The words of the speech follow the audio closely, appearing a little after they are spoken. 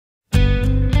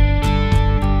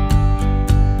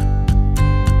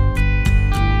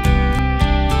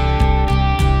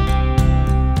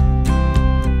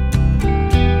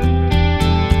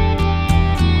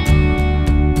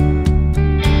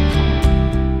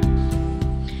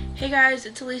guys,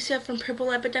 it's Alicia from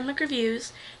Purple Epidemic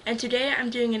Reviews, and today I'm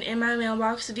doing an In My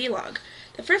Mailbox vlog.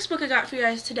 The first book I got for you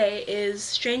guys today is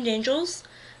Strange Angels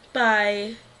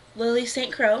by Lili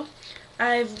St. Croix.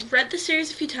 I've read the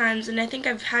series a few times, and I think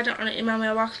I've had it on In My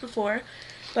Mailbox before,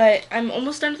 but I'm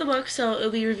almost done with the book, so it'll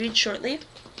be reviewed shortly.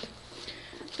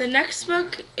 The next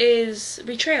book is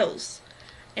Betrayals,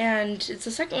 and it's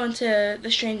the second one to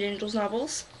the Strange Angels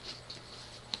novels.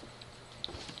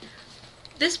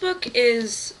 This book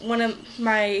is one of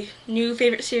my new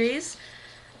favorite series,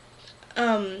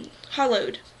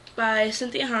 Hallowed by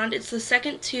Cynthia. It's the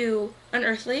second to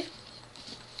Unearthly.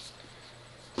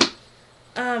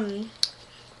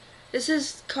 This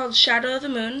is called Shadow of the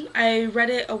Moon. I read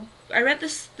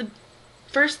the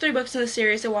first 3 books in the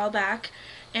series a while back,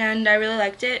 and I really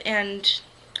liked it. And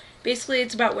basically,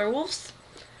 it's about werewolves,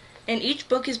 and each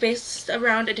book is based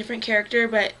around a different character,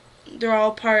 but they're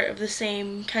all part of the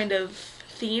same kind of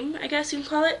theme, I guess you can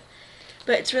call it,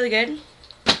 but it's really good.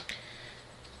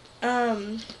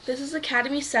 This is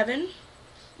Academy 7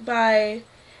 by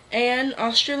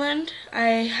Osterlund.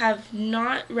 I have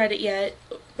not read it yet,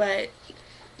 but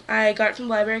I got it from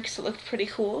the library because it looked pretty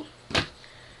cool.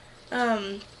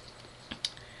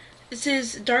 This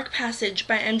is Dark Passage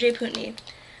by MJ Putney.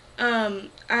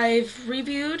 I've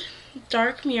reviewed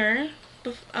Dark Mirror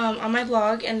on my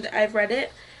blog, and I've read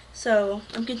it. So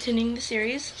I'm continuing the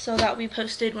series, so that review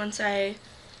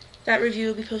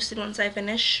will be posted once I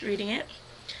finish reading it.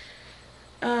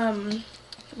 The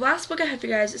last book I have for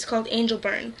you guys is called Angel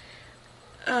Burn.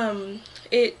 I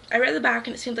read the back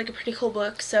and it seemed like a pretty cool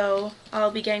book, so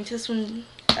I'll be getting to this one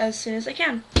as soon as I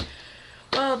can.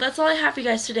 Well, that's all I have for you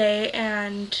guys today,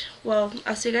 and well,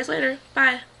 I'll see you guys later.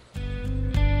 Bye!